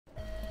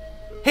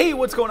Hey,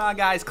 what's going on,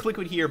 guys?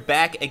 Kliquid here,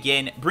 back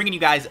again, bringing you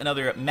guys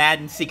another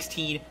Madden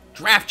 16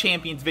 Draft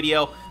Champions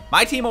video.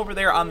 My team over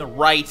there on the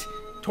right,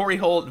 Torrey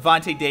Holt,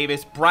 Vontae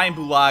Davis, Brian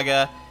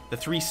Bulaga, the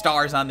 3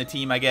 stars on the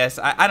team, I guess.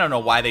 I don't know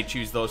why they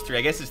choose those 3.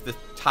 I guess it's the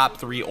top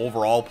 3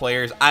 overall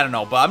players. I don't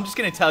know, but I'm just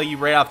going to tell you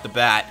right off the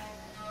bat,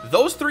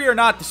 those 3 are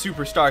not the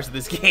superstars of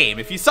this game.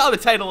 If you saw the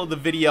title of the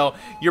video,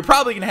 you're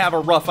probably going to have a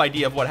rough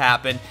idea of what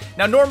happened.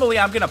 Now, normally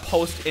I'm going to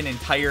post an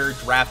entire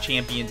Draft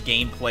Champions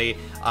gameplay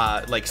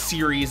like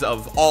series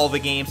of all the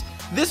games.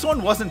 This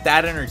one wasn't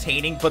that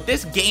entertaining, but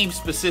this game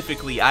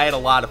specifically, I had a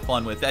lot of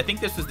fun with. I think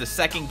this was the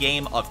second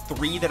game of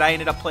 3 that I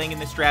ended up playing in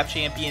this Draft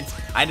Champions.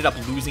 I ended up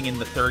losing in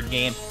the 3rd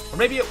game. Or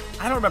maybe,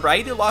 I don't remember. I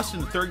either lost in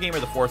the 3rd game or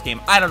the 4th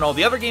game. I don't know.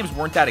 The other games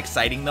weren't that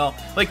exciting, though.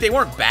 Like, they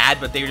weren't bad,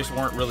 but they just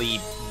weren't really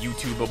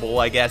YouTubeable,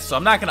 I guess. So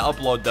I'm not going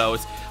to upload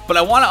those. But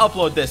I want to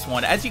upload this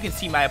one. As you can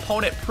see, my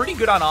opponent pretty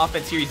good on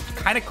offense here. He's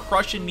kind of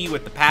crushing me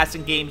with the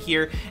passing game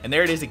here. And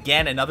there it is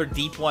again, another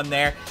deep one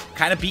there.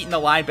 Kind of beating the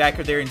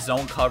linebacker there in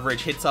zone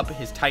coverage. Hits up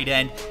his tight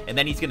end. And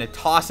then he's going to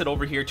toss it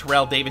over here.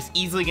 Terrell Davis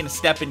easily going to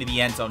step into the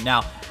end zone.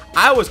 Now,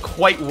 I was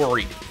quite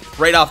worried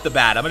right off the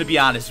bat. I'm going to be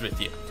honest with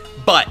you.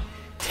 But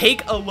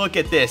take a look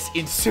at this.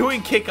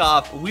 Ensuing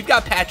kickoff, we've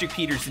got Patrick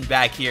Peterson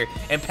back here,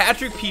 and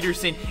Patrick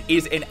Peterson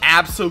is an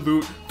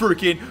absolute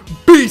freaking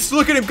beast.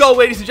 Look at him go,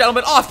 ladies and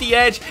gentlemen, off the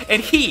edge,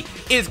 and he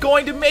is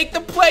going to make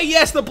the play.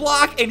 Yes, the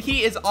block, and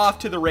he is off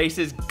to the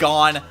races,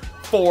 gone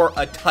for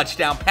a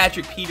touchdown.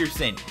 Patrick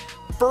Peterson,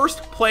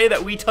 first play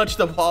that we touch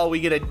the ball, we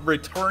get a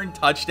return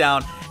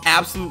touchdown.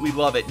 Absolutely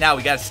love it. Now,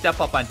 we got to step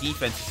up on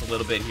defense just a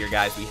little bit here,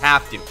 guys. We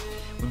have to.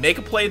 We make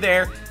a play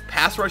there.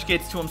 Pass rush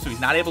gets to him, so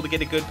he's not able to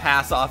get a good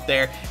pass off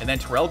there. And then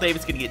Terrell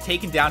Davis going to get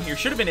taken down here.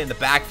 Should have been in the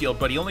backfield,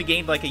 but he only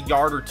gained like a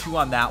yard or 2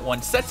 on that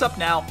one. Sets up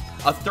now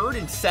a 3rd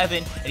and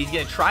 7, and he's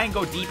going to try and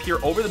go deep here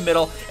over the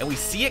middle. And we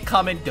see it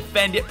coming,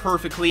 defend it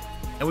perfectly,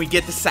 and we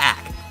get the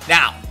sack.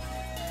 Now,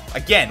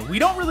 again, we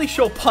don't really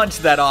show punch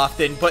that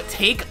often, but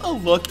take a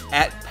look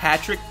at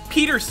Patrick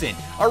Peterson,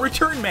 our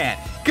return man.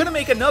 Gonna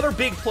make another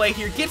big play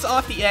here, gets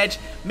off the edge,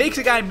 makes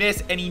a guy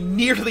miss, and he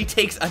nearly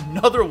takes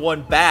another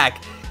one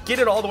back. Get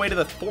it all the way to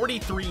the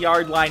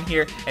 43-yard line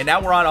here, and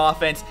now we're on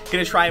offense.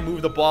 Gonna try and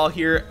move the ball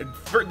here.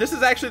 This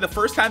is actually the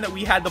first time that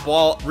we had the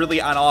ball really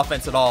on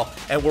offense at all,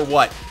 and we're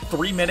what,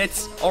 3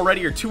 minutes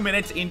already, or 2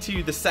 minutes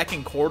into the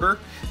 2nd quarter?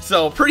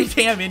 So pretty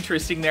damn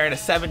interesting there in a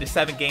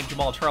 7-7 game.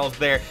 Jamal Charles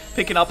there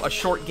picking up a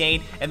short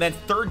gain, and then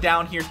 3rd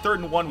down here, 3rd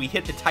and 1. We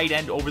hit the tight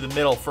end over the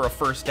middle for a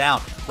 1st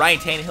down. Ryan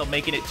Tannehill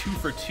making it 2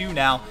 for 2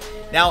 now.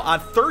 Now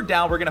on 3rd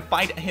down, we're gonna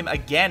find him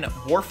again,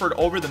 Warford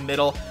over the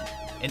middle.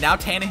 And now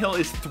Tannehill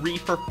is 3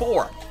 for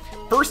 4.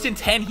 1st and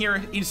 10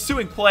 here,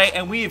 ensuing play,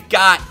 and we've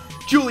got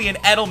Julian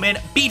Edelman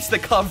beats the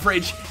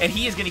coverage, and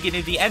he is going to get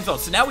into the end zone.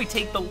 So now we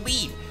take the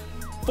lead,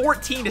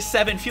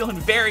 14-7. Feeling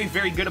very,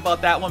 very good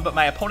about that one, but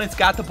my opponent's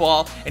got the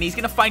ball, and he's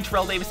going to find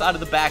Terrell Davis out of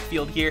the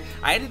backfield here.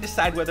 I had to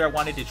decide whether I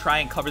wanted to try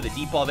and cover the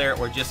deep ball there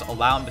or just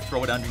allow him to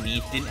throw it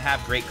underneath. Didn't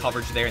have great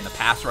coverage there, and the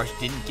pass rush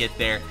didn't get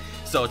there.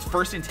 So it's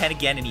 1st and 10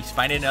 again, and he's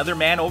finding another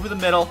man over the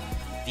middle.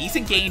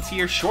 Decent gains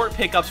here, short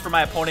pickups for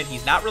my opponent.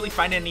 He's not really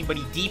finding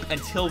anybody deep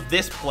until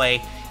this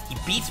play. He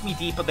beats me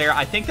deep there.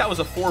 I think that was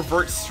a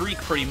 4-vert streak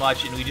pretty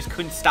much, and we just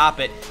couldn't stop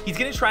it. He's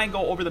going to try and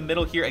go over the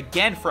middle here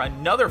again for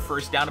another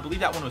 1st down. I believe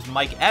that one was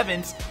Mike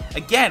Evans.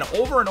 Again,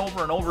 over and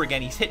over and over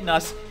again, he's hitting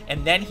us,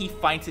 and then he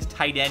finds his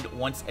tight end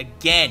once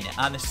again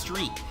on the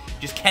streak.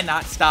 Just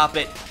cannot stop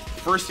it.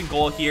 1st and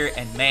goal here,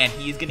 and man,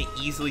 he is going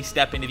to easily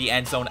step into the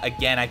end zone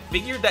again. I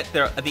figured that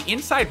the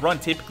inside run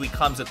typically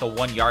comes at the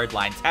 1-yard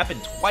line. It's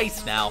happened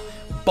twice now.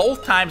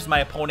 Both times my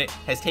opponent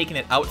has taken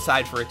it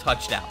outside for a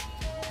touchdown.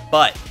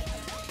 But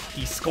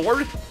he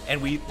scored,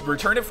 and we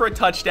returned it for a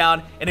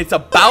touchdown, and it's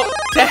about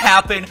to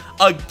happen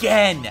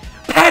again.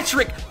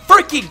 Patrick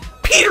freaking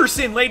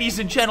Peterson, ladies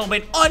and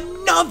gentlemen,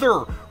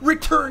 another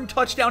return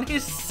touchdown,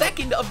 his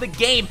 2nd of the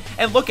game.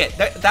 And look at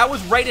that, that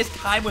was right as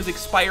time was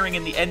expiring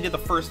in the end of the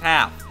 1st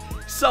half.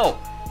 So,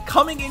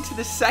 coming into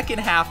the 2nd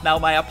half now,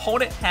 my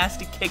opponent has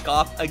to kick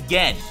off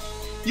again.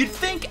 You'd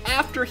think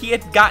after he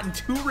had gotten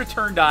 2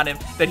 returned on him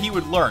that he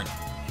would learn.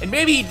 And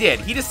maybe he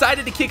did. He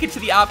decided to kick it to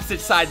the opposite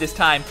side this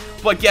time.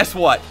 But guess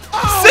what?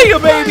 Oh, see ya,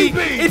 baby!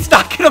 It's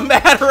not going to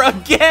matter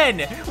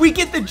again. We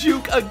get the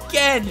juke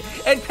again.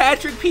 And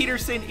Patrick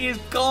Peterson is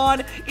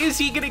gone. Is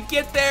he going to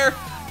get there?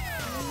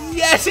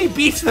 Yes, he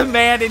beats the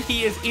man, and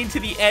he is into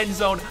the end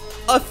zone.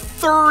 A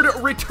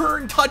 3rd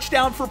return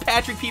touchdown for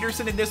Patrick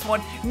Peterson in this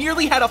one.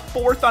 Nearly had a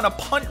 4th on a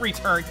punt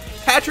return.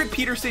 Patrick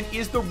Peterson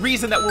is the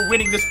reason that we're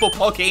winning this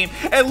football game.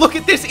 And look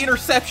at this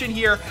interception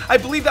here. I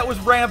believe that was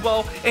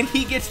Rambo, and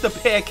he gets the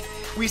pick.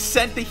 We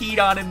sent the heat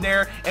on him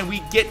there, and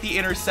we get the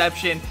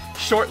interception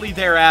shortly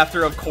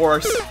thereafter, of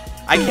course.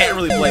 I can't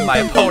really blame my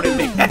opponent,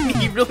 man.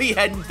 He really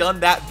hadn't done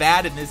that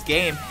bad in this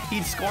game.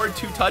 He'd scored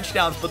 2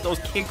 touchdowns, but those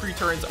kick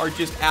returns are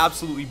just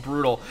absolutely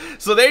brutal.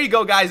 So there you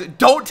go, guys.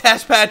 Don't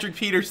test Patrick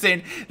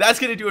Peterson. That's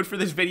going to do it for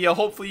this video.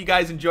 Hopefully you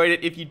guys enjoyed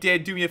it. If you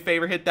did, do me a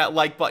favor, hit that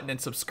like button and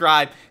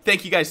subscribe.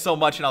 Thank you guys so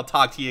much, and I'll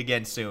talk to you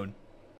again soon.